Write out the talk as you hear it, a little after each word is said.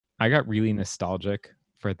I got really nostalgic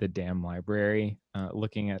for the damn library,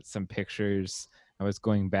 looking at some pictures. I was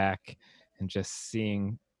going back and just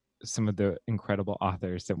seeing some of the incredible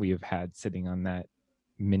authors that we have had sitting on that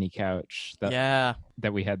mini couch that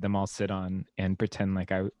we had them all sit on and pretend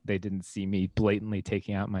like they didn't see me blatantly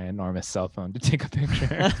taking out my enormous cell phone to take a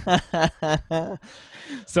picture.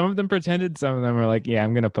 Some of them pretended, some of them were like, yeah,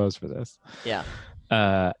 I'm going to pose for this. Yeah.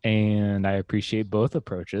 And I appreciate both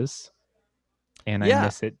approaches, and I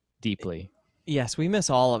miss it deeply. Yes, we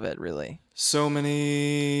miss all of it, really. So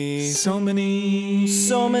many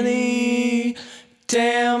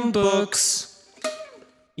damn books.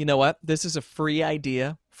 You know what? This is a free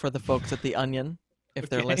idea for the folks at The Onion, if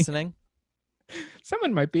they're listening.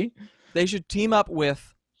 Someone might be. They should team up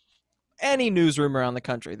with any newsroom around the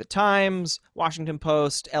country. The Times, Washington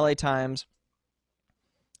Post, LA Times.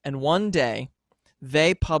 And one day,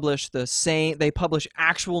 they publish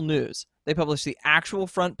actual news. They publish the actual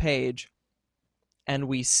front page, and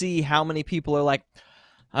we see how many people are like,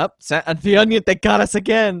 The Onion, they got us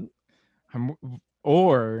again.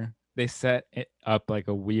 Or they set it up like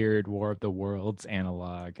a weird War of the Worlds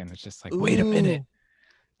analog, and it's just like, wait a minute.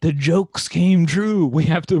 The jokes came true. We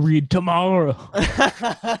have to read tomorrow.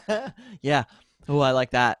 Yeah. Oh, I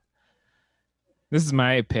like that. This is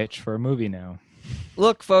my pitch for a movie now.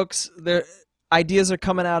 Look, folks, ideas are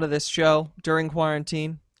coming out of this show during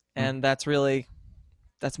quarantine, and that's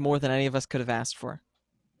more than any of us could have asked for.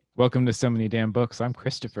 Welcome to So Many Damn Books. I'm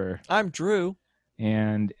Christopher. I'm Drew.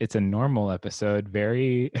 And it's a normal episode,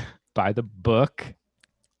 very by the book.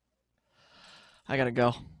 I gotta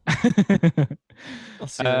go. I'll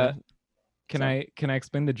see Can I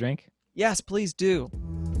explain the drink? Yes, please do.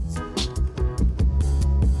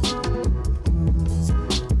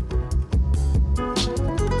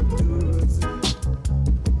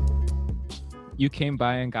 You came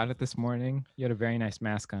by and got it this morning. You had a very nice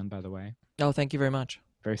mask on, by the way. Oh, thank you very much.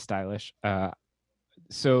 Very stylish.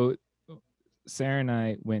 So Sarah and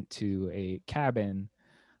I went to a cabin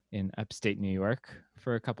in upstate New York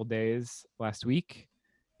for a couple days last week.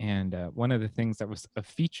 And one of the things that was a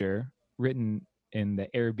feature written in the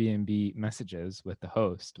Airbnb messages with the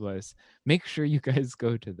host was, make sure you guys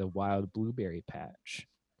go to the wild blueberry patch.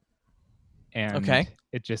 And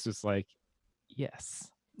it just was like, yes,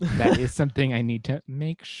 that is something I need to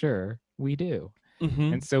make sure we do.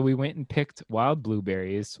 Mm-hmm. And so we went and picked wild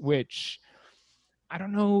blueberries, which I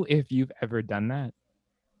don't know if you've ever done that.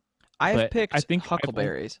 I've picked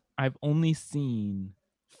huckleberries. I've only seen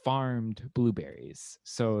farmed blueberries,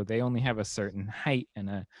 so they only have a certain height,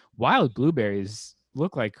 and wild blueberries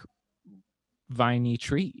look like viney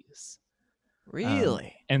trees.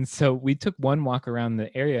 Really? And so we took one walk around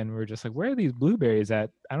the area, and we were just like, where are these blueberries at?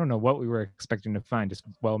 I don't know what we were expecting to find, just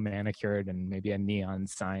well manicured and maybe a neon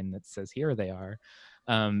sign that says, here they are.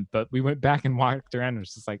 But we went back and walked around, and it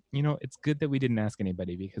was just like, it's good that we didn't ask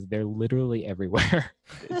anybody, because they're literally everywhere.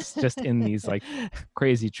 It's just in these like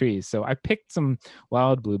crazy trees. So I picked some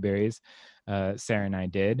wild blueberries. Sarah and I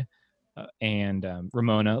did. And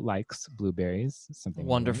Ramona likes blueberries. Something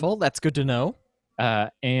wonderful. That's good to know.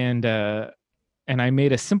 And I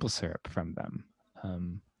made a simple syrup from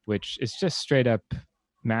them, which is just straight up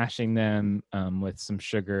mashing them with some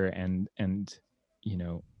sugar and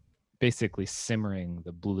basically simmering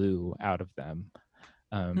the blue out of them,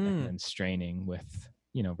 and then straining with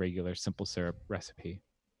regular simple syrup recipe.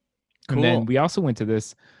 Cool. And then we also went to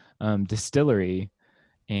this distillery,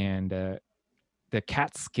 and the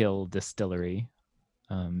Catskill Distillery,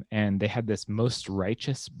 and they had this Most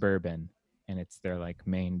Righteous bourbon, and it's their like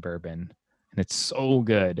main bourbon. And it's so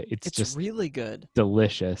good. It's just really good.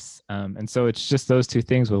 Delicious. And so it's just those two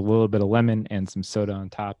things with a little bit of lemon and some soda on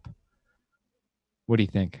top. What do you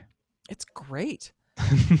think? It's great.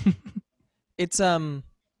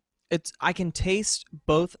 I can taste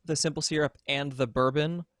both the simple syrup and the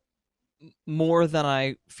bourbon more than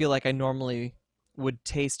I feel like I normally would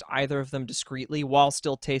taste either of them discreetly while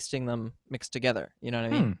still tasting them mixed together. You know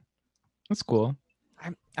what I mean? That's cool.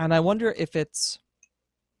 And I wonder if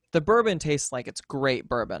the bourbon tastes like it's great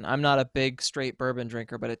bourbon. I'm not a big straight bourbon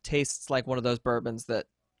drinker, but it tastes like one of those bourbons that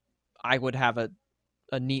I would have a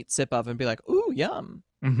neat sip of and be like, ooh, yum.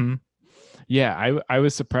 Mm-hmm. Yeah, I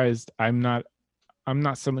was surprised. I'm not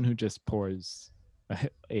someone who just pours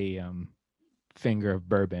a finger of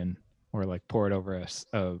bourbon or like pour it over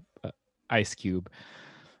a ice cube.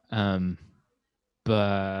 But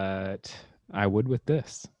I would with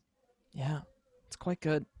this. Yeah, it's quite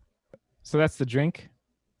good. So that's the drink.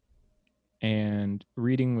 And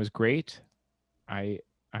reading was great. I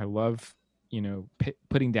love,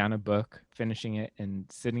 putting down a book, finishing it, and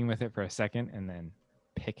sitting with it for a second, and then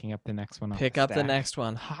picking up the next one off Pick the up the stack. next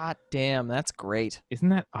one. Hot damn, that's great. Isn't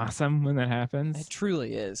that awesome when that It happens?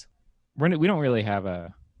 truly is. We don't really have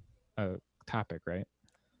a topic, right?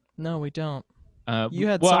 No, we don't. Uh, You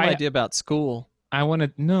had well, some I idea about school. I want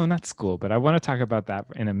to no, not school, but I want to talk about that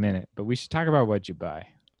in a minute. But we should talk about what you buy.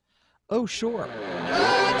 Oh, sure.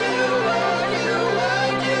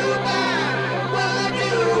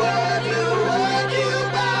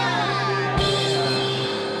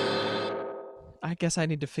 I guess I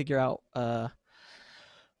need to figure out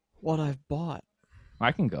what I've bought.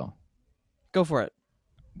 I can go. Go for it.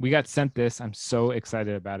 We got sent this. I'm so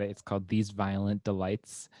excited about it. It's called These Violent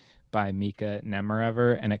Delights by Mika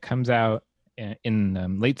Nemirever, and it comes out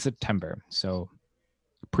in late September. So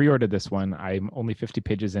pre-ordered this one. I'm only 50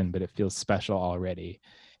 pages in, but it feels special already.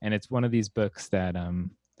 And it's one of these books that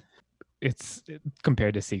it's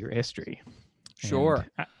compared to Secret History. Sure.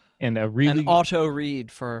 And a really An auto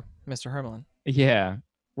read for Mr. Hermelin. yeah.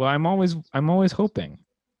 Well, I'm always hoping.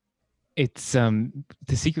 It's the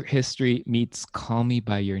Secret History meets Call Me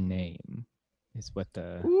by Your Name is what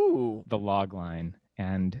the log line.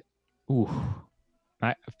 And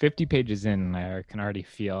 50 pages in, I can already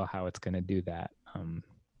feel how it's going to do that. I'm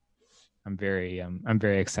very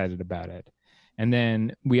excited about it. And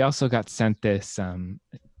then we also got sent this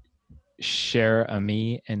Cher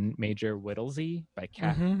Ami and Major Whittlesey by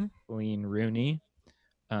Kathleen Rooney,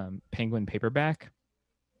 Penguin paperback.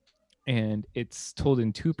 And it's told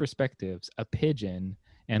in two perspectives, a pigeon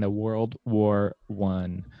and a World War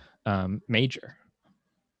I major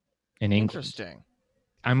in England. Interesting.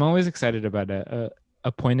 I'm always excited about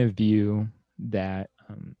a point of view that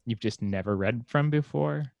you've just never read from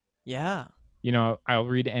before. Yeah. You know, I'll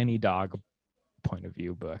read any dog point of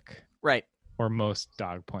view book. Right. Or most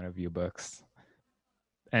dog point of view books.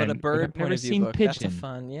 But a bird I've point never of view seen book, pigeon. that's a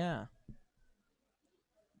fun, yeah.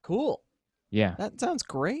 Cool. Yeah. That sounds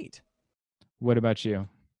great. What about you?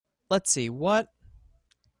 Let's see. What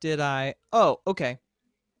did I... Oh, okay.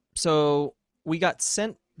 So we got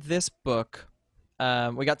sent this book.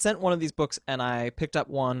 We got sent one of these books, and I picked up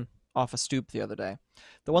one off a stoop the other day.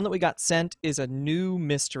 The one that we got sent is a new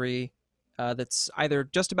mystery that's either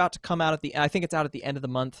just about to come out I think it's out at the end of the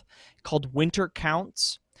month, called Winter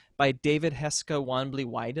Counts by David Heska Wanbley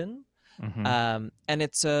Wyden. Mm-hmm. And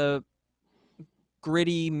it's a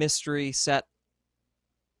gritty mystery set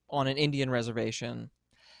on an Indian reservation,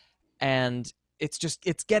 and it's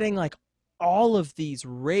getting like all of these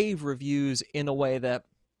rave reviews in a way that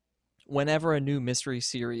whenever a new mystery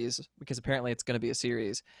series, because apparently it's going to be a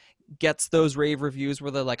series, gets those rave reviews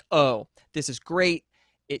where they're like, oh, this is great,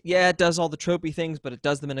 it does all the tropey things, but it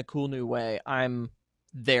does them in a cool new way, I'm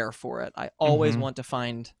there for it. I always want to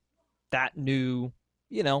find that new,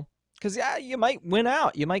 because you might win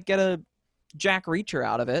out, you might get a Jack Reacher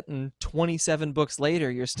out of it, and 27 books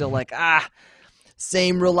later you're still like,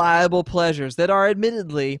 same reliable pleasures that are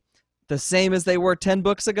admittedly the same as they were 10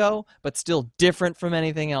 books ago, but still different from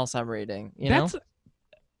anything else I'm reading.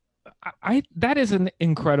 That is an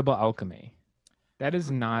incredible alchemy. That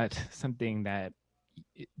is not something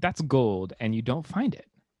that's gold, and you don't find it.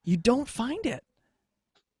 You don't find it.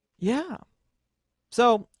 Yeah.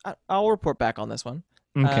 So I'll report back on this one.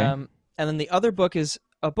 Okay. And then the other book is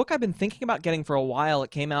a book I've been thinking about getting for a while.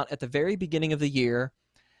 It came out at the very beginning of the year,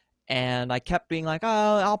 and I kept being like,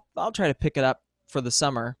 oh, I'll try to pick it up for the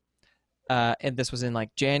summer. And this was in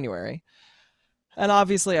like January. And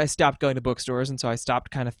obviously I stopped going to bookstores, and so I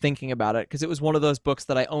stopped kind of thinking about it, because it was one of those books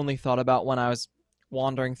that I only thought about when I was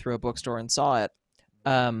wandering through a bookstore and saw it.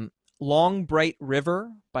 Long Bright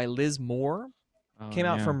River by Liz Moore came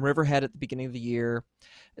out from Riverhead at the beginning of the year.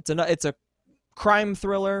 It's a crime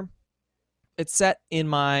thriller. It's set in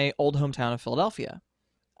my old hometown of Philadelphia.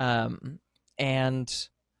 And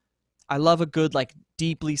I love a good, like,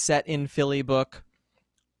 deeply set in Philly book.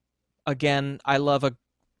 Again, I love a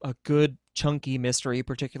good chunky mystery,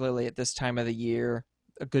 particularly at this time of the year,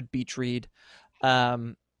 a good beach read.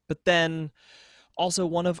 But then also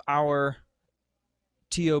one of our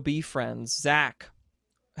TOB friends, Zach,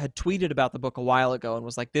 had tweeted about the book a while ago and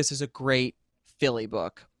was like, this is a great Philly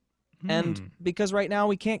book. And because right now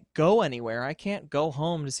we can't go anywhere, I can't go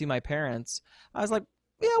home to see my parents, I was like,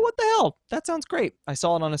 yeah, what the hell? That sounds great. I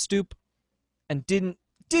saw it on a stoop and didn't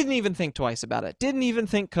even think twice about it. Didn't even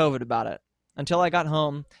think COVID about it until I got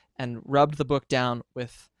home and rubbed the book down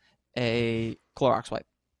with a Clorox wipe.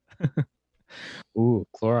 Ooh,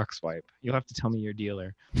 Clorox wipe. You'll have to tell me your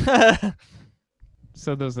dealer.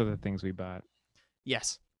 So those are the things we bought.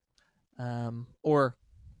 Yes. Or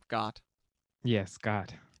got. Yes,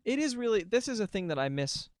 got. It is really, this is a thing that I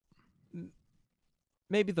miss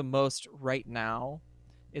maybe the most right now,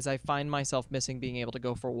 is I find myself missing being able to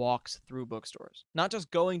go for walks through bookstores. Not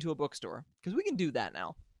just going to a bookstore, because we can do that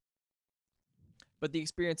now. But the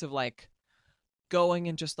experience of like going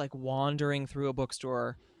and just like wandering through a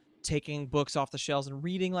bookstore, taking books off the shelves and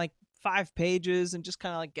reading like 5 pages and just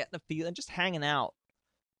kind of like getting a feel and just hanging out.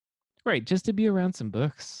 Right, just to be around some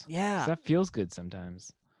books. 'Cause Yeah. that feels good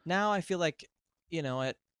sometimes. Now I feel like,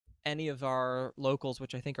 at any of our locals,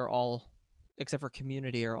 which I think are all, except for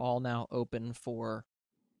community, are all now open for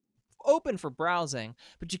browsing,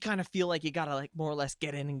 but you kind of feel like you gotta like more or less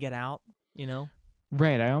get in and get out,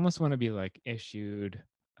 Right, I almost want to be like issued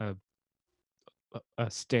a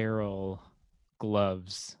sterile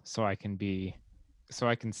gloves so I can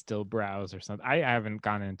still browse or something. I haven't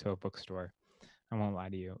gone into a bookstore. I won't lie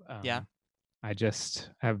to you. Yeah. I just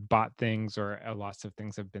have bought things, or lots of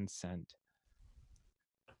things have been sent,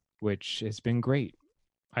 which has been great.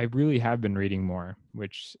 I really have been reading more,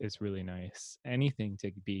 which is really nice. Anything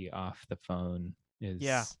to be off the phone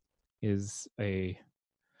is a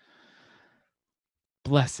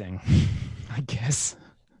blessing, I guess.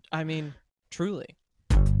 I mean, truly.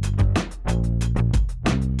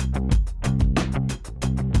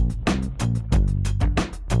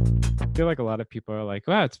 I feel like a lot of people are like,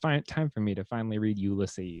 wow, it's time for me to finally read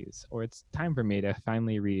Ulysses, or it's time for me to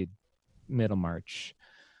finally read Middlemarch,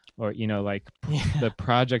 or like the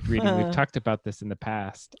project reading. We've talked about this in the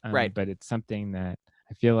past, Right. But it's something that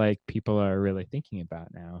I feel like people are really thinking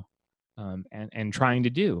about now, and trying to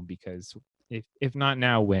do, because if not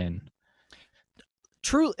now, when?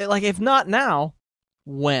 True. Like, if not now,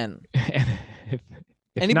 when? if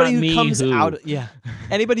Anybody not who me, comes who? out,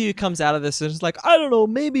 anybody who comes out of this is like, I don't know,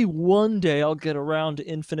 maybe one day I'll get around to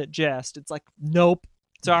Infinite Jest. It's like, nope,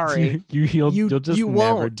 sorry, you'll just you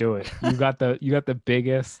never won't. do it. You got the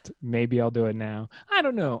biggest. Maybe I'll do it now. I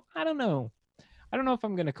don't know if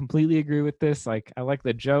I'm gonna completely agree with this. Like, I like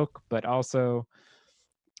the joke, but also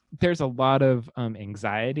there's a lot of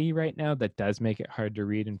anxiety right now that does make it hard to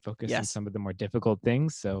read and focus on some of the more difficult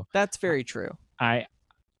things. So that's very true. I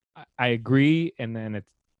agree, and then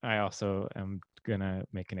I also am gonna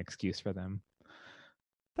make an excuse for them.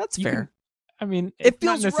 That's fair. I mean, it it's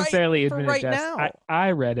not feels necessarily right for right Jest. now.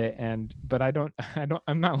 I read it, but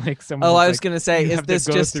I'm not like someone. Oh, I was like, gonna say, is this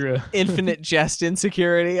just through Infinite Jest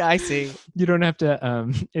insecurity? I see. You don't have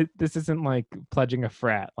to. This isn't like pledging a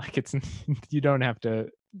frat. Like, it's you don't have to.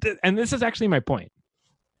 And this is actually my point.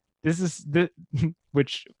 This is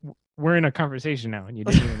which we're in a conversation now, and you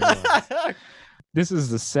didn't even realize. This is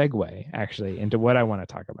the segue, actually, into what I want to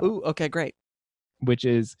talk about. Ooh, okay, great. Which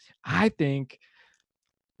is, I think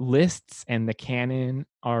lists and the canon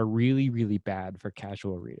are really, really bad for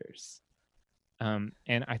casual readers. And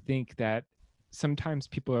I think that sometimes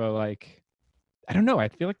people are like, I don't know, I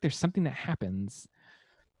feel like there's something that happens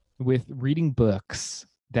with reading books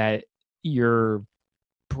that your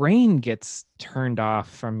brain gets turned off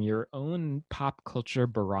from your own pop culture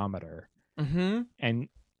barometer. Mm-hmm.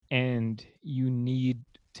 And you need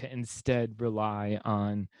to instead rely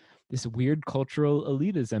on this weird cultural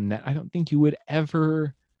elitism that I don't think you would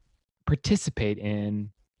ever participate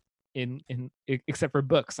in except for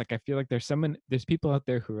books. Like, I feel like there's people out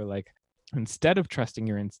there who are like, instead of trusting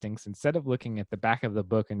your instincts, instead of looking at the back of the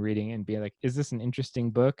book and reading it and being like, is this an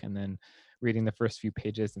interesting book? And then reading the first few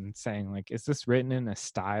pages and saying like, is this written in a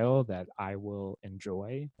style that I will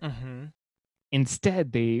enjoy? Mm-hmm.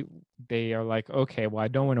 Instead, they are like, okay, well, I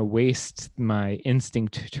don't want to waste my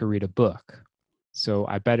instinct to read a book, so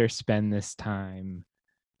I better spend this time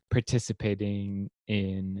participating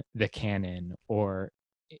in the canon or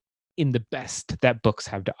in the best that books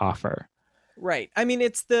have to offer. Right. I mean,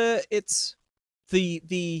 it's the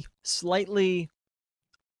slightly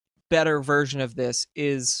better version of this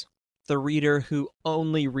is the reader who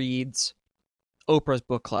only reads Oprah's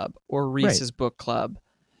book club or Reese's book club.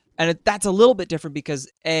 And that's a little bit different because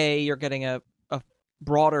you're getting a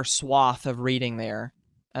broader swath of reading there,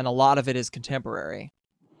 and a lot of it is contemporary.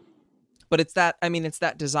 But it's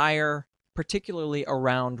that desire, particularly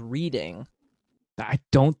around reading. I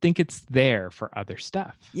don't think it's there for other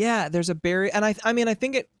stuff. Yeah, there's a barrier, and I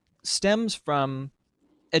think it stems from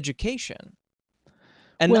education,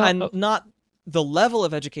 and not the level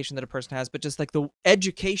of education that a person has, but just like the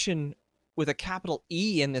education with a capital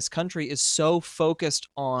E in this country is so focused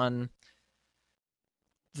on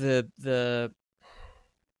the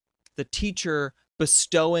teacher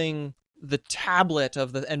bestowing the tablet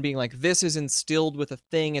and being like, this is instilled with a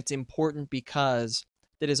thing, it's important because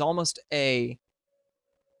that is almost a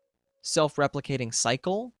self-replicating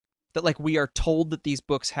cycle, that like we are told that these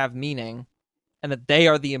books have meaning and that they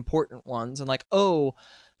are the important ones, and like, oh,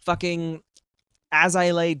 fucking As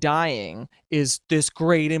I Lay Dying is this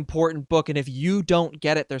great important book, and if you don't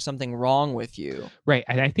get it, there's something wrong with you. Right.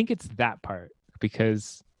 And I think it's that part,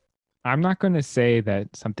 because I'm not going to say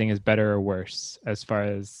that something is better or worse as far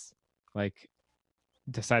as like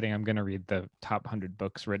deciding I'm going to read the top 100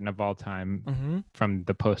 books written of all time Mm-hmm. from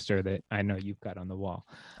the poster that I know you've got on the wall.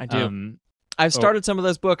 I do. I've started some of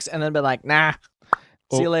those books and then been like, nah,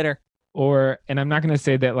 see you later. And I'm not going to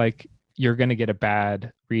say that like you're going to get a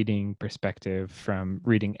bad reading perspective from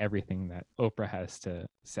reading everything that Oprah has to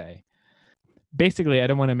say. Basically, I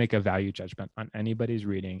don't want to make a value judgment on anybody's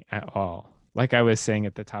reading at all. Like I was saying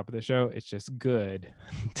at the top of the show, it's just good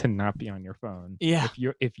to not be on your phone. Yeah.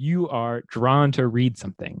 If you are drawn to read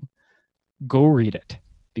something, go read it,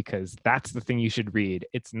 because that's the thing you should read.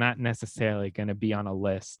 It's not necessarily going to be on a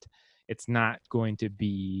list. It's not going to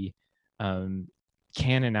be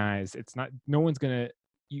canonized. It's not. No one's going to.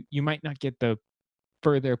 You might not get the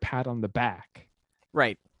further pat on the back,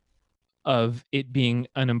 right, of it being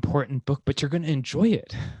an important book, but you're going to enjoy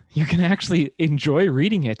it. You're going to actually enjoy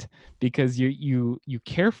reading it because you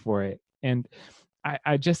care for it. And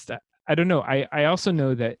I don't know. I also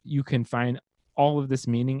know that you can find all of this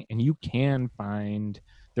meaning, and you can find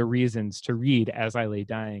the reasons to read As I Lay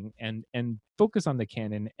Dying and focus on the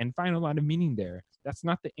canon and find a lot of meaning there. That's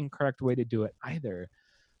not the incorrect way to do it either.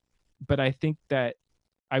 But I think that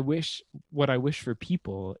what I wish for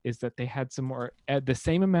people is that they had some more, the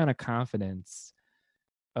same amount of confidence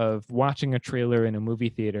of watching a trailer in a movie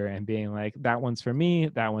theater and being like, that one's for me,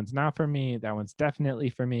 that one's not for me, that one's definitely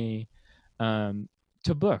for me,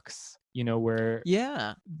 to books, where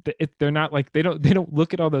they're not like, they don't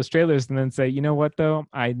look at all those trailers and then say, you know what though,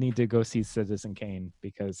 I need to go see Citizen Kane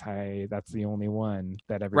because that's the only one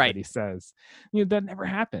that everybody says. That never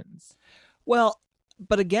happens. Well,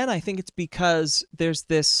 but again, I think it's because there's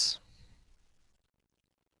this,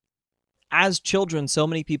 as children, so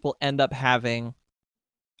many people end up having,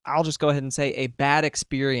 I'll just go ahead and say, a bad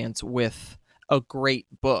experience with a great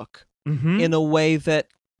book in a way that,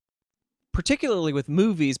 particularly with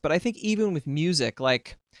movies, but I think even with music,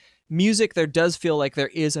 like music, there does feel like there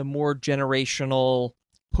is a more generational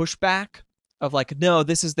pushback of like, no,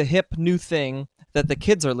 this is the hip new thing that the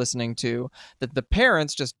kids are listening to, that the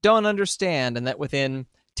parents just don't understand, and that within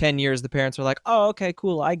 10 years the parents are like, oh, okay,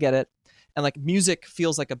 cool, I get it. And like music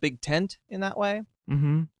feels like a big tent in that way.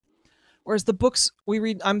 Whereas the books we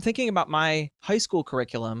read, I'm thinking about my high school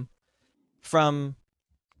curriculum from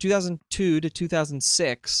 2002 to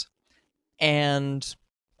 2006, and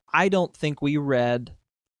I don't think we read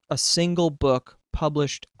a single book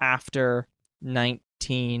published after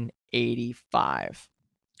 1985.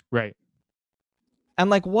 Right. I'm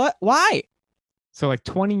like, what? Why? So like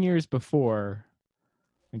 20 years before,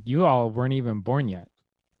 like, you all weren't even born yet.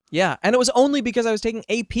 Yeah, and it was only because I was taking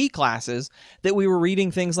AP classes that we were reading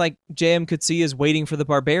things like J.M. Coetzee's Waiting for the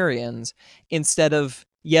Barbarians instead of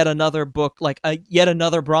yet another book, like yet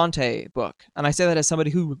another Bronte book. And I say that as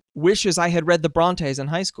somebody who wishes I had read the Brontes in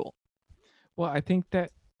high school. Well, I think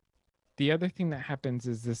that the other thing that happens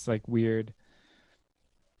is this like weird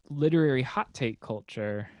literary hot take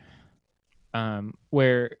culture,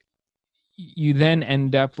 where you then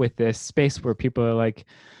end up with this space where people are like,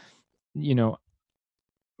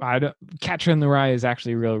 Catcher in the Rye is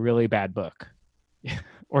actually a really bad book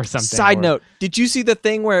or something. Side note, did you see the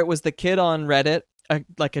thing where it was the kid on Reddit,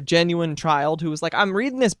 like a genuine child, who was like, I'm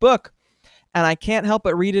reading this book and I can't help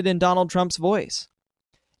but read it in Donald Trump's voice?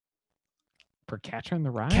 For Catcher in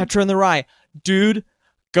the Rye? Catcher in the Rye. Dude,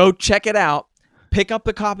 go check it out. Pick up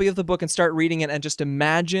a copy of the book and start reading it, and just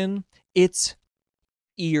imagine it's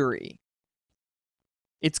eerie.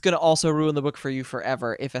 It's going to also ruin the book for you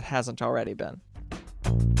forever if it hasn't already been.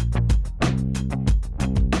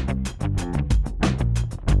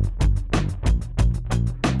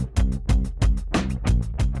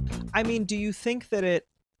 I mean, do you think that it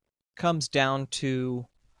comes down to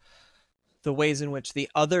the ways in which the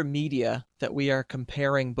other media that we are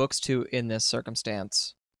comparing books to in this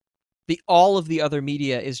circumstance, all of the other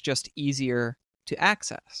media is just easier to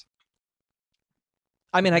access?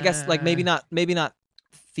 I mean, I guess like maybe not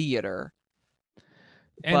theater,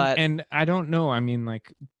 and I don't know. I mean,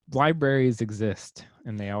 like, libraries exist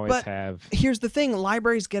and they always have. Here's the thing: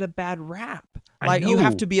 libraries get a bad rap. Like, you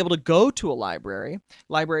have to be able to go to a library.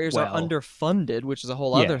 Libraries are underfunded, which is a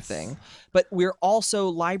whole other thing. But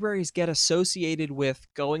libraries get associated with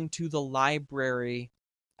going to the library.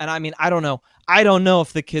 And I mean, I don't know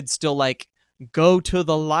if the kids still like go to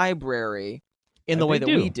the library in the way that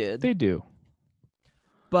we did. They do.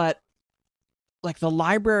 But like, the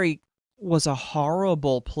library was a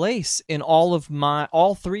horrible place in all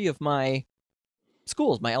three of my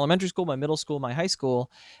schools, my elementary school, my middle school, my high school.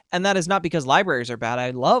 And that is not because libraries are bad. I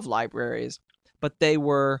love libraries, but they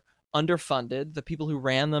were underfunded. The people who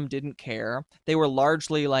ran them didn't care. They were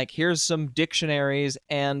largely like, here's some dictionaries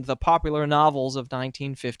and the popular novels of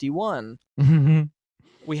 1951.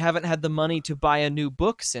 We haven't had the money to buy a new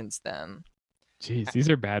book since then. Jeez, these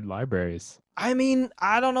are bad libraries. I mean,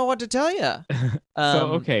 I don't know what to tell you.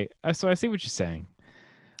 Okay, so I see what you're saying.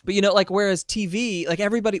 But, you know, like, whereas TV, like,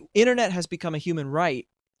 internet has become a human right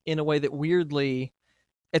in a way that weirdly,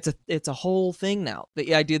 it's a whole thing now.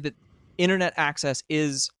 The idea that internet access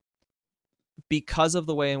is, because of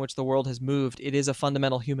the way in which the world has moved, it is a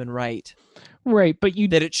fundamental human right. Right, but you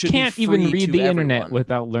that it should can't be free even read to the everyone. internet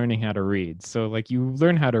without learning how to read. So, like, you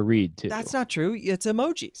learn how to read, too. That's not true. It's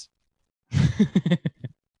emojis.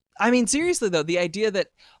 I mean, seriously, though, the idea that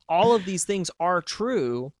all of these things are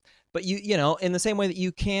true, but you know, in the same way that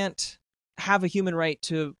you can't have a human right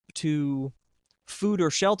to food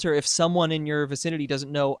or shelter if someone in your vicinity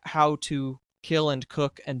doesn't know how to kill and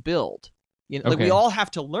cook and build. You know, like, we all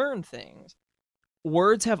have to learn things.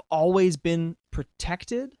 Words have always been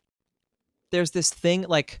protected. There's this thing,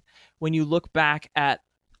 like, when you look back at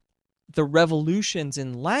the revolutions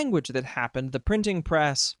in language that happened, the printing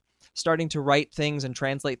press, starting to write things and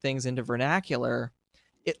translate things into vernacular,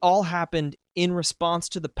 it all happened in response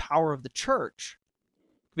to the power of the church,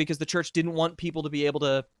 because the church didn't want people to be able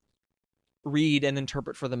to read and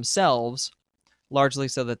interpret for themselves, largely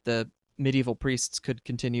so that the medieval priests could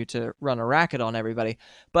continue to run a racket on everybody.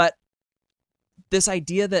 But this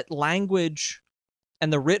idea that language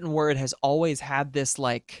and the written word has always had this,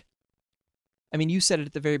 like, I mean, you said it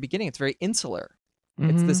at the very beginning, it's very insular.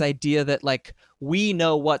 It's this idea that, like, we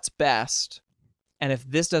know what's best, and if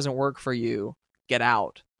this doesn't work for you, get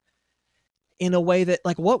out. In a way that,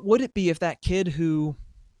 like, what would it be if that kid who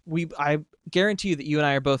I guarantee you that you and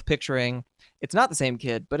I are both picturing, it's not the same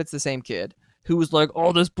kid, but it's the same kid, who was like,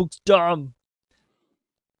 oh, this book's dumb.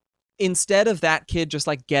 Instead of that kid just,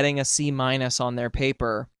 like, getting a C- on their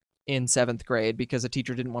paper in 7th grade because a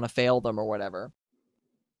teacher didn't want to fail them or whatever,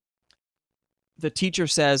 the teacher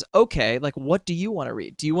says, okay, like, what do you want to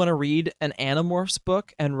read? Do you want to read an Animorphs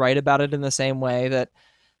book and write about it in the same way that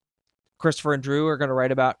Christopher and Drew are going to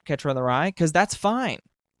write about Catcher in the Rye? Because that's fine.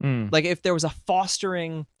 Like, if there was a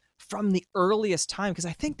fostering from the earliest time, because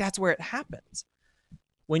I think that's where it happens.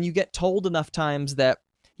 When you get told enough times that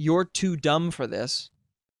you're too dumb for this,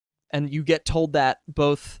 and you get told that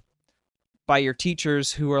both by your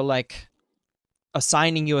teachers who are, like,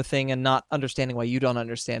 assigning you a thing and not understanding why you don't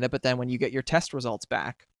understand it, but then when you get your test results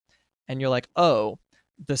back and you're like, oh,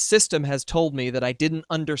 the system has told me that I didn't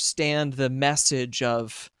understand the message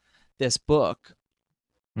of this book.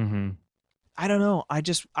 I don't know. I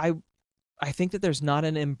think that there's not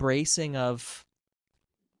an embracing of,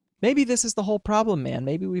 maybe this is the whole problem, man.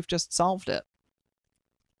 Maybe we've just solved it.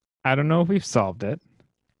 I don't know if we've solved it.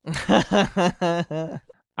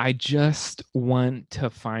 I just want to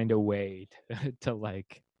find a way to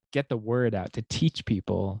like get the word out, to teach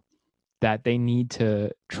people that they need to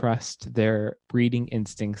trust their reading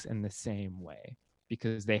instincts in the same way,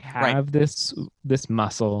 because they have this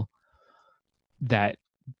muscle that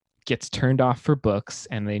gets turned off for books,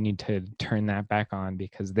 and they need to turn that back on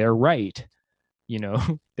because they're right. You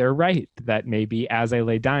know, they're right that maybe As I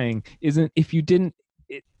Lay Dying isn't, if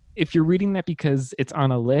you're reading that because it's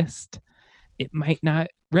on a list, it might not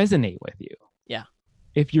resonate with you. Yeah.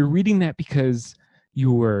 If you're reading that because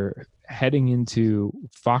you were heading into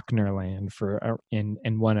Faulkner land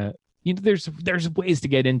and want to, you know, there's ways to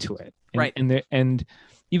get into it. And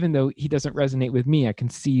even though he doesn't resonate with me, I can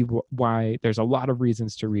see why there's a lot of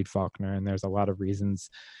reasons to read Faulkner, and there's a lot of reasons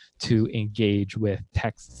to engage with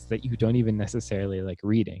texts that you don't even necessarily like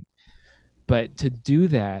reading. But to do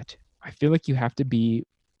that, I feel like you have to be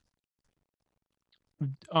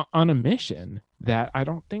on a mission that I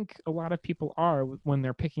don't think a lot of people are when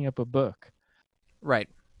they're picking up a book. Right.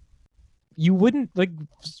 You wouldn't like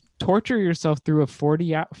torture yourself through a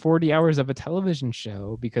 40 hours of a television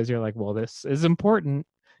show because you're like, well, this is important,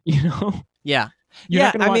 you know? Yeah. You're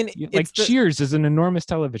not gonna I watch, mean, like Cheers is an enormous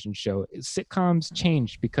television show. Sitcoms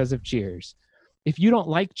changed because of Cheers. If you don't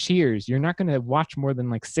like Cheers, you're not going to watch more than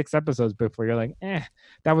like 6 episodes before you're like,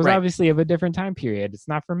 that was obviously of a different time period. It's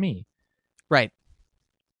not for me. Right.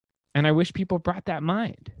 And I wish people brought that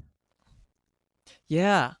mind.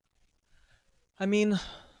 Yeah. I mean,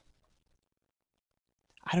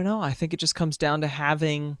 I don't know. I think it just comes down to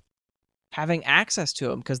having access to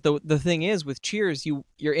them, because the thing is with Cheers,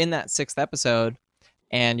 you're in that 6th episode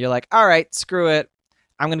and you're like, all right, screw it,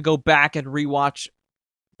 I'm gonna go back and rewatch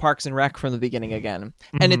Parks and Rec from the beginning again.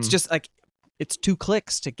 And it's just like, it's 2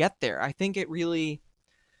 clicks to get there. I think it really,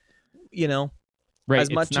 Right.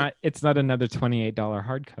 as much It's not another $28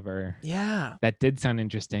 hardcover. yeah. That did sound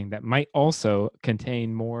interesting. That might also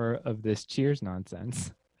contain more of this Cheers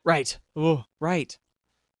nonsense. Right. Oh, right.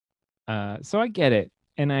 So I get it.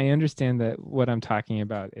 And I understand that what I'm talking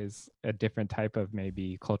about is a different type of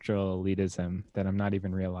maybe cultural elitism that I'm not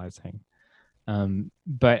even realizing.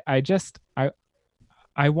 But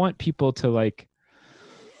I want people to like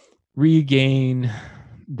regain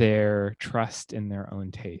their trust in their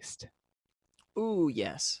own taste. Ooh,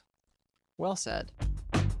 yes. Well said.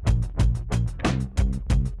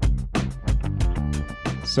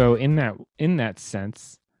 So in that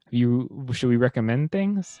sense, should we recommend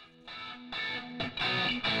things?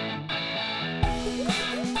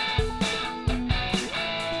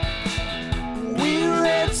 We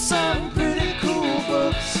read some pretty cool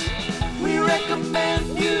books. We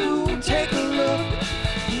recommend you take a look.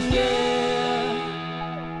 Yeah.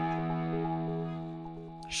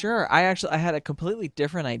 Sure. I had a completely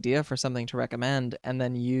different idea for something to recommend, and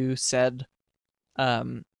then you said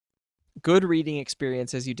good reading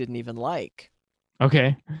experiences you didn't even like.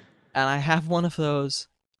 Okay. And I have one of those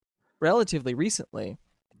relatively recently.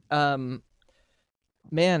 Samuel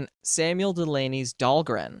Delany's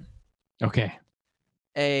Dahlgren. Okay.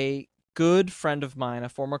 A good friend of mine, a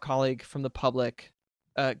former colleague from the public,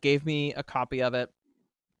 gave me a copy of it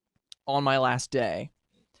on my last day.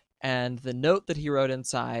 And the note that he wrote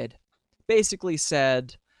inside basically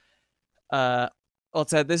said, it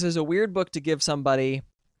said, this is a weird book to give somebody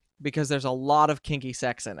because there's a lot of kinky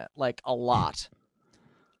sex in it, like a lot.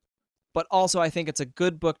 But also I think it's a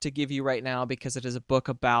good book to give you right now because it is a book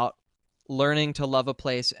about learning to love a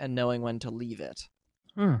place and knowing when to leave it.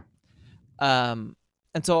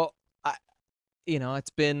 And so, it's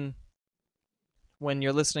been, when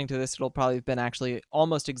you're listening to this, it'll probably have been actually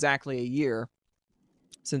almost exactly a year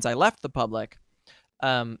since I left the public.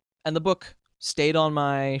 And the book stayed on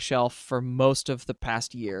my shelf for most of the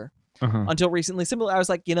past year until recently. Simply, I was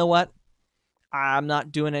like, you know what? I'm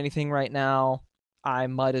not doing anything right now. I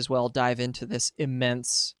might as well dive into this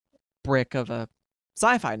immense brick of a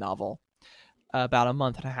sci-fi novel about a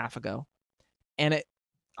month and a half ago. And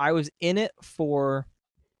I was in it for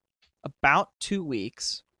about 2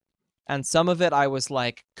 weeks, and some of it I was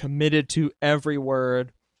like committed to every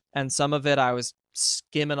word, and some of it I was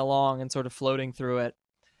skimming along and sort of floating through it.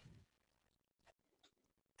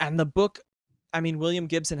 And the book, William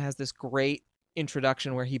Gibson has this great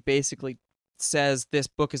introduction where he basically says this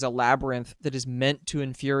book is a labyrinth that is meant to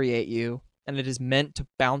infuriate you, and it is meant to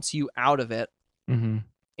bounce you out of it in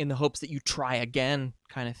the hopes that you try again,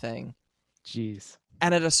 kind of thing. Jeez.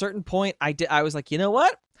 And at a certain point, I was like, you know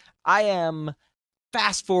what? I am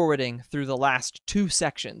fast forwarding through the last 2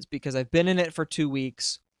 sections because I've been in it for 2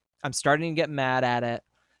 weeks. I'm starting to get mad at it.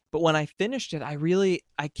 But when I finished it,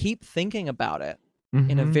 I keep thinking about it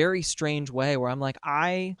in a very strange way where I'm like,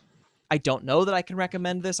 I don't know that I can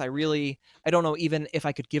recommend this. I don't know even if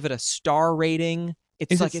I could give it a star rating.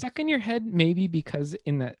 It's Is like it stuck in your head maybe because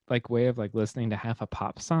in that like way of like listening to half a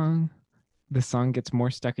pop song, the song gets more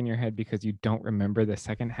stuck in your head because you don't remember the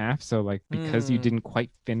second half. So like because you didn't quite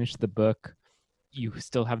finish the book, you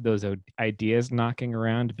still have those ideas knocking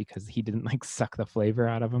around because he didn't like suck the flavor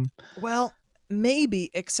out of them. Well, maybe,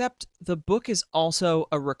 except the book is also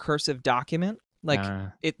a recursive document. Like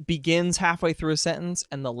it begins halfway through a sentence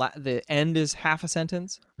and the end is half a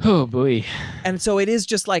sentence. Oh boy. And so it is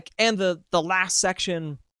just like, and the last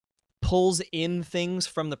section pulls in things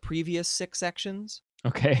from the previous 6 sections.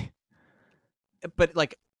 Okay. But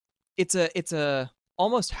like it's a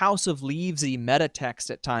almost House of Leaves-y meta text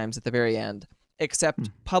at times at the very end, except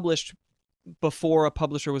published before a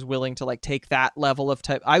publisher was willing to like take that level of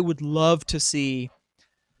type. I would love to see,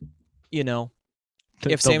 if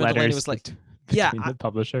Samuel Delany was like, the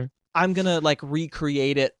publisher. I'm gonna like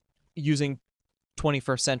recreate it using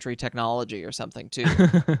 21st century technology or something too.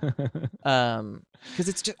 Because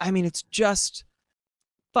it's just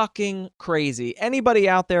fucking crazy. Anybody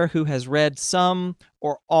out there who has read some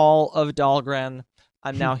or all of Dahlgren,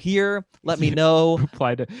 I'm now here. Let me know.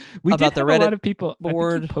 Reply to about the Reddit a lot of people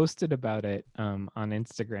board. I think you posted about it on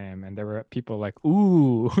Instagram, and there were people like,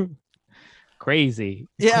 "Ooh, crazy!"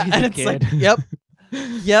 Yeah, crazy and it's kid. like,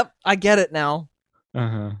 yep, I get it now.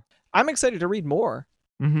 I'm excited to read more.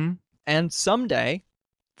 And someday,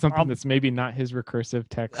 something that's maybe not his recursive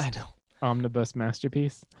text. I know. Omnibus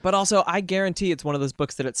masterpiece. But also, I guarantee it's one of those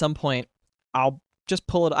books that at some point I'll just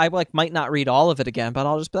pull it. I might not read all of it again, but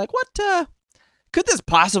I'll just be like, "What? Could this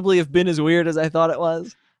possibly have been as weird as I thought it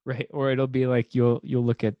was?" Right, or it'll be like you'll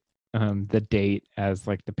look at the date as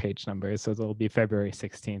like the page number. So it'll be February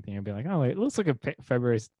 16th, and you'll be like, oh, wait, let's look at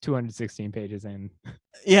February's 216 pages in.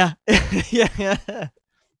 Yeah. Yeah.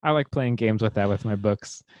 I like playing games with that with my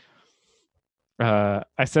books.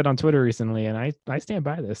 I said on Twitter recently, and I stand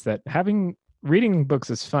by this, that reading books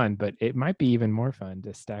is fun, but it might be even more fun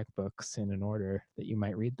to stack books in an order that you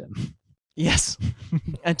might read them. Yes.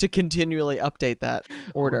 And to continually update that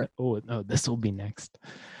order. Oh, no, this will be next.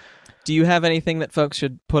 Do you have anything that folks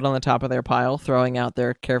should put on the top of their pile, throwing out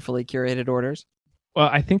their carefully curated orders? Well,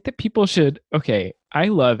 I think that people should. Okay, I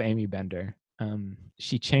love Amy Bender.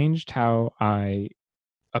 She changed how I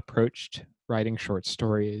approached writing short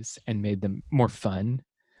stories and made them more fun.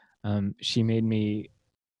 She made me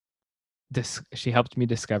she helped me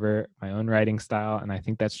discover my own writing style, and I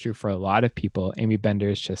think that's true for a lot of people. Amy Bender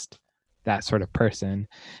is just that sort of person.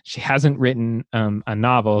 She hasn't written a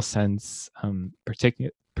novel since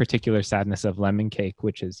Particular Sadness of Lemon Cake,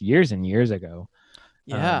 which is years and years ago.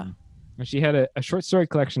 Yeah. She had a short story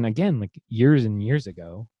collection, again, like years and years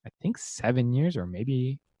ago. I think 7 years, or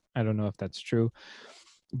maybe, I don't know if that's true.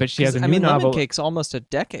 But she has a new novel. Lemon Cake's almost a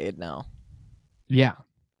decade now. Yeah.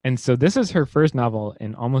 And so this is her first novel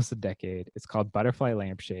in almost a decade. It's called Butterfly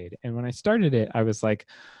Lampshade. And when I started it, I was like,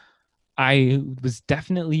 I was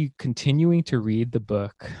definitely continuing to read the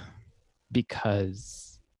book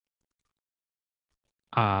because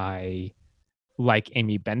I like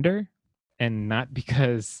Amy Bender and not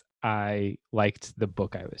because I liked the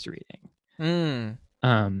book I was reading.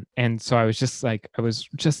 And so I was just like, I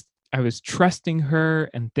was trusting her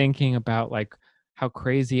and thinking about like how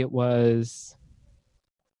crazy it was.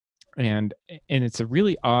 And it's a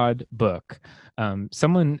really odd book.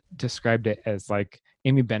 Someone described it as like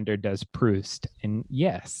Amy Bender does Proust, and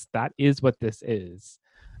yes, that is what this is.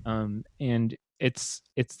 And it's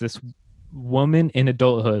this woman in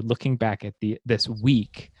adulthood looking back at this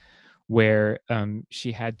week where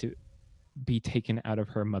she had to be taken out of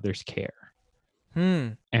her mother's care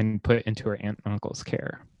and put into her aunt and uncle's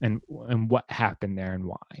care, and what happened there and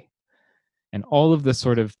why, and all of the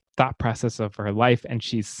sort of thought process of her life. And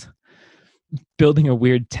she's building a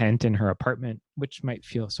weird tent in her apartment, which might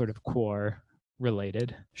feel sort of core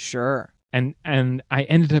related. Sure. And I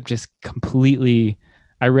ended up just completely,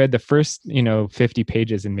 I read the first 50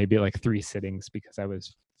 pages in maybe like 3 sittings because I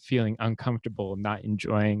was feeling uncomfortable, not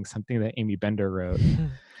enjoying something that Amy Bender wrote.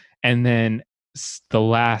 And then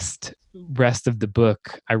the rest of the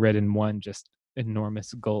book I read in one just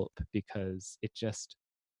enormous gulp because it just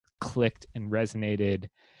clicked and resonated.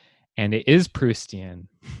 And it is Proustian.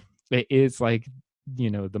 It is like,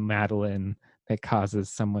 the Madeleine that causes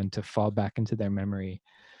someone to fall back into their memory.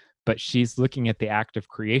 But she's looking at the act of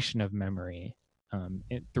creation of memory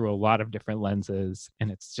through a lot of different lenses. And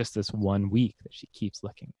it's just this one week that she keeps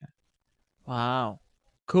looking at. Wow.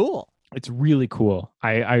 Cool. It's really cool.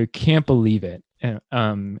 I can't believe it.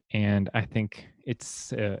 And I think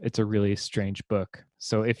it's a really strange book.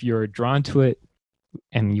 So if you're drawn to it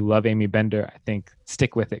and you love Amy Bender, I think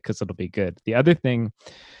stick with it because it'll be good. The other thing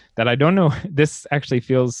that I don't know, this actually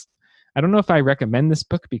feels, I don't know if I recommend this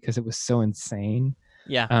book because it was so insane.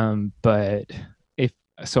 Yeah. But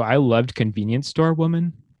I loved Convenience Store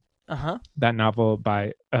Woman. That novel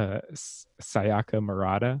by Sayaka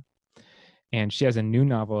Murata. And she has a new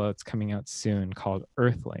novel that's coming out soon called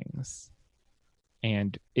Earthlings.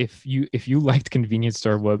 And if you liked Convenience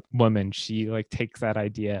Store Woman, she like takes that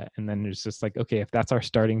idea and then it's just like, okay, if that's our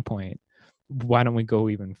starting point, why don't we go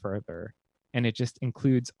even further? And it just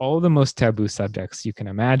includes all the most taboo subjects you can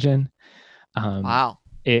imagine. Wow.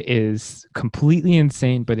 It is completely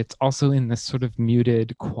insane, but it's also in this sort of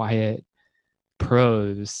muted, quiet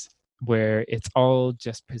prose where it's all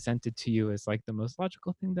just presented to you as like the most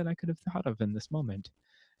logical thing that I could have thought of in this moment.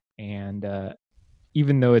 And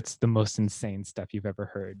even though it's the most insane stuff you've ever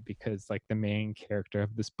heard, because like the main character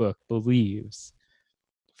of this book believes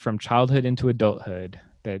from childhood into adulthood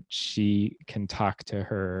that she can talk to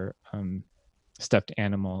her stuffed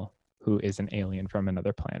animal who is an alien from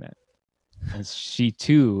another planet. And she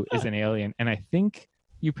too is an alien. And I think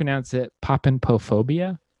you pronounce it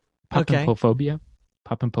Poppinpophobia. Poppinpophobia.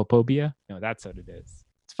 Poppinpophobia. No, that's what it is.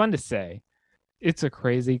 It's fun to say. It's a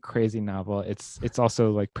crazy, crazy novel. It's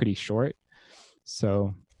also like pretty short.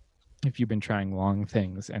 So if you've been trying long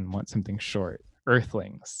things and want something short,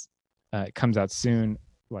 Earthlings, it comes out soon.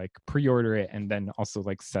 Like pre-order it and then also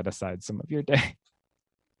like set aside some of your day.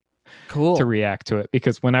 Cool. To react to it,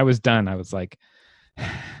 because when I was done, I was like,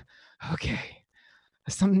 okay,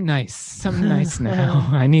 something nice now.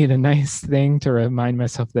 I need a nice thing to remind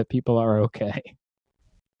myself that people are okay.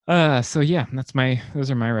 So yeah,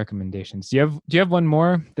 those are my recommendations. Do you have one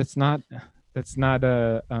more that's not that's not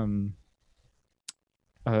a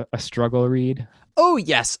struggle read? Oh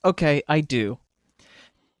yes, okay, I do.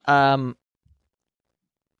 Our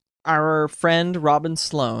friend Robin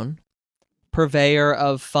Sloan, purveyor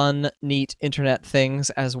of fun, neat internet things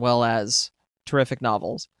as well as terrific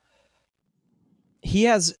novels. He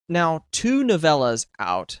has now 2 novellas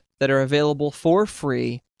out that are available for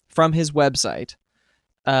free from his website,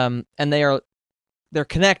 and they're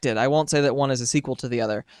connected. I won't say that one is a sequel to the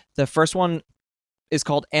other. The first one is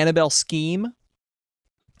called Annabelle Scheme,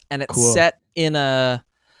 and it's Cool. set in a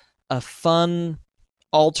fun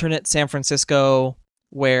alternate San Francisco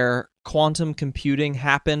where quantum computing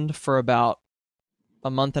happened for about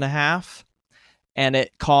a month and a half, and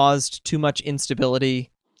it caused too much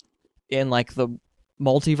instability in like the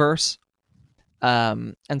multiverse,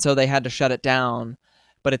 and so they had to shut it down.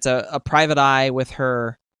 But it's a private eye with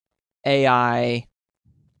her AI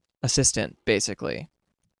assistant, basically,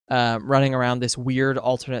 running around this weird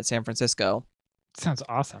alternate San Francisco. Sounds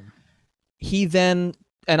awesome. He then,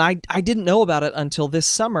 and I didn't know about it until this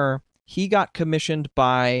summer, he got commissioned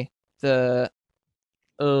by the,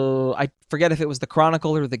 I forget if it was the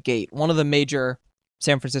Chronicle or the Gate, one of the major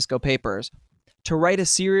San Francisco papers, to write a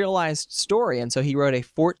serialized story. And so he wrote a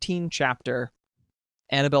 14-chapter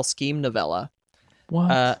Annabelle Scheme novella.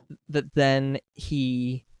 What? That then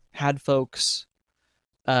he had folks,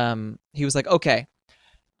 he was like, okay,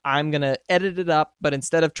 I'm going to edit it up, but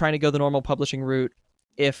instead of trying to go the normal publishing route,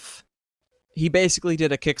 if he basically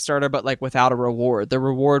did a Kickstarter, but like without a reward. The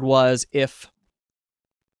reward was if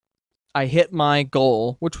I hit my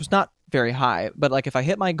goal, which was not very high, but like if I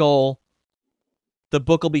hit my goal, the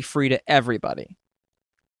book will be free to everybody.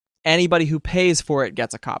 Anybody who pays for it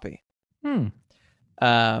gets a copy.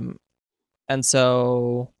 And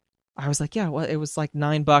so I was like, yeah, well, it was like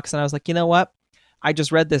 $9. And I was like, you know what? I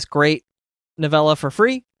just read this great novella for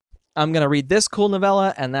free. I'm going to read this cool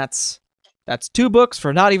novella. And that's 2 books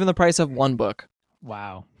for not even the price of 1 book.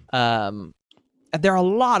 Wow. And they're a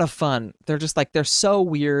lot of fun. They're just like, they're so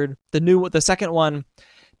weird. The second one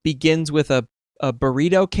begins with a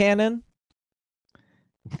burrito cannon.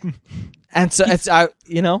 And so it's,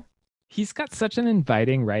 he's got such an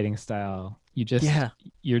inviting writing style.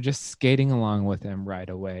 You're just skating along with him right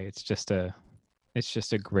away. It's just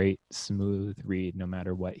a great smooth read no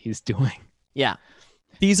matter what he's doing. Yeah.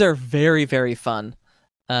 These are very, very fun.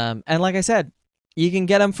 And like I said, you can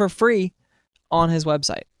get them for free on his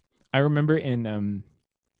website. I remember in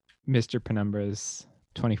Mr. Penumbra's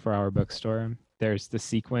 24-hour bookstore, there's the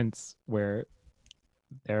sequence where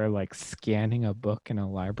they're like scanning a book in a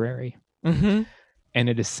library. Mm-hmm. And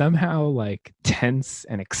it is somehow like tense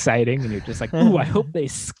and exciting. And you're just like, ooh, I hope they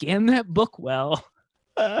scan that book well.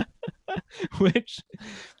 Which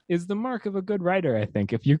is the mark of a good writer, I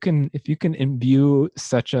think. If you can imbue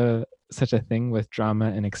such a thing with drama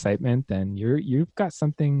and excitement, then you've got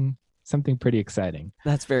something pretty exciting.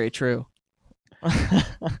 That's very true.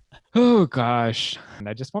 Oh gosh. And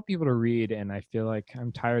I just want people to read, and I feel like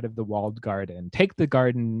I'm tired of the walled garden. Take the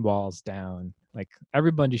garden walls down. Like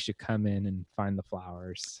everybody should come in and find the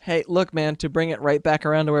flowers. Hey, look, man, to bring it right back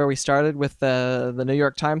around to where we started with the New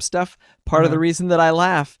York Times stuff, part of the reason that I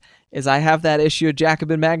laugh is I have that issue of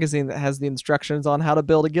Jacobin magazine that has the instructions on how to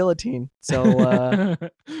build a guillotine. So,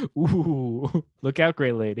 ooh, look out,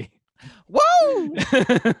 Gray Lady. Whoa!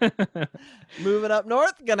 Moving up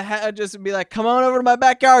north, gonna just be like, come on over to my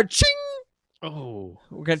backyard. Ching! Oh.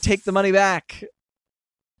 We're gonna take the money back.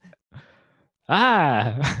 Did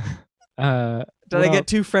I get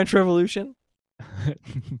too French Revolution?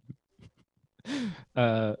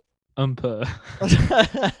 Well, thank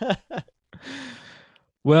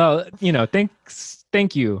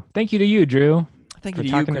you to you, Drew. Thank for you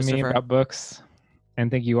to talking you, to me Christopher. about books, and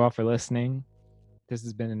thank you all for listening. This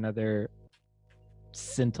has been another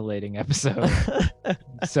scintillating episode.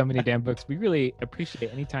 So many damn books. We really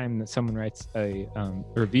appreciate any time that someone writes a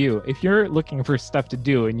review. If you're looking for stuff to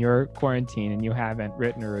do in your quarantine and you haven't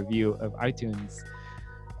written a review of iTunes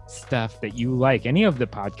stuff that you like, any of the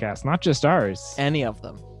podcasts, not just ours, Any of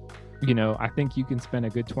them. I think you can spend a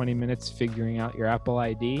good 20 minutes figuring out your Apple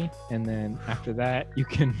ID, and then after that you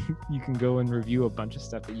can go and review a bunch of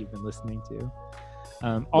stuff that you've been listening to.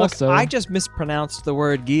 Also, look, I just mispronounced the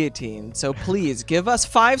word guillotine, so please give us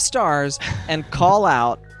 5 stars and call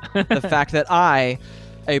out the fact that I,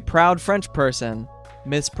 a proud French person,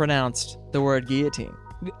 mispronounced the word guillotine.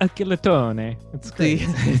 a guillotone. It's great.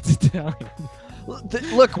 It's Italian.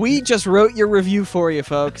 Look, we just wrote your review for you,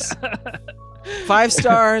 folks. 5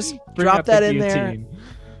 stars. Bring Drop up the that in there.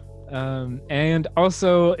 guillotine. And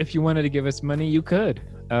also, if you wanted to give us money, you could.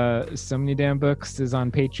 So Many Damn Books is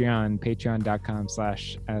on Patreon,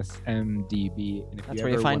 patreon.com/smdb. And if That's you where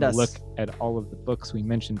you ever find want to us. look at all of the books we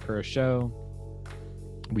mentioned per show,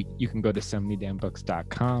 you can go to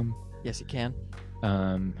somanydamnbooks.com. Yes, you can.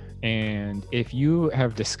 And if you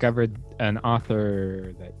have discovered an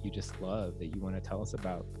author that you just love, that you want to tell us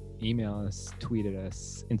about, email us, tweet at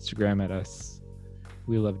us, Instagram at us.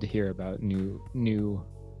 We love to hear about new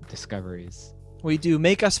discoveries. We do.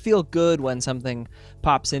 Make us feel good when something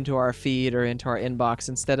pops into our feed or into our inbox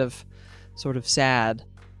instead of sort of sad,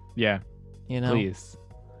 Yeah, you know? please.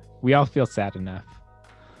 We all feel sad enough.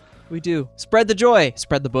 We do. Spread the joy.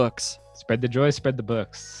 Spread the books. Spread the joy, spread the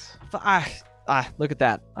books. Look at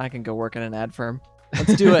that. I can go work in an ad firm.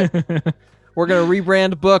 Let's do it. We're going to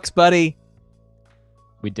rebrand books, buddy.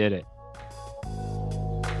 We did it.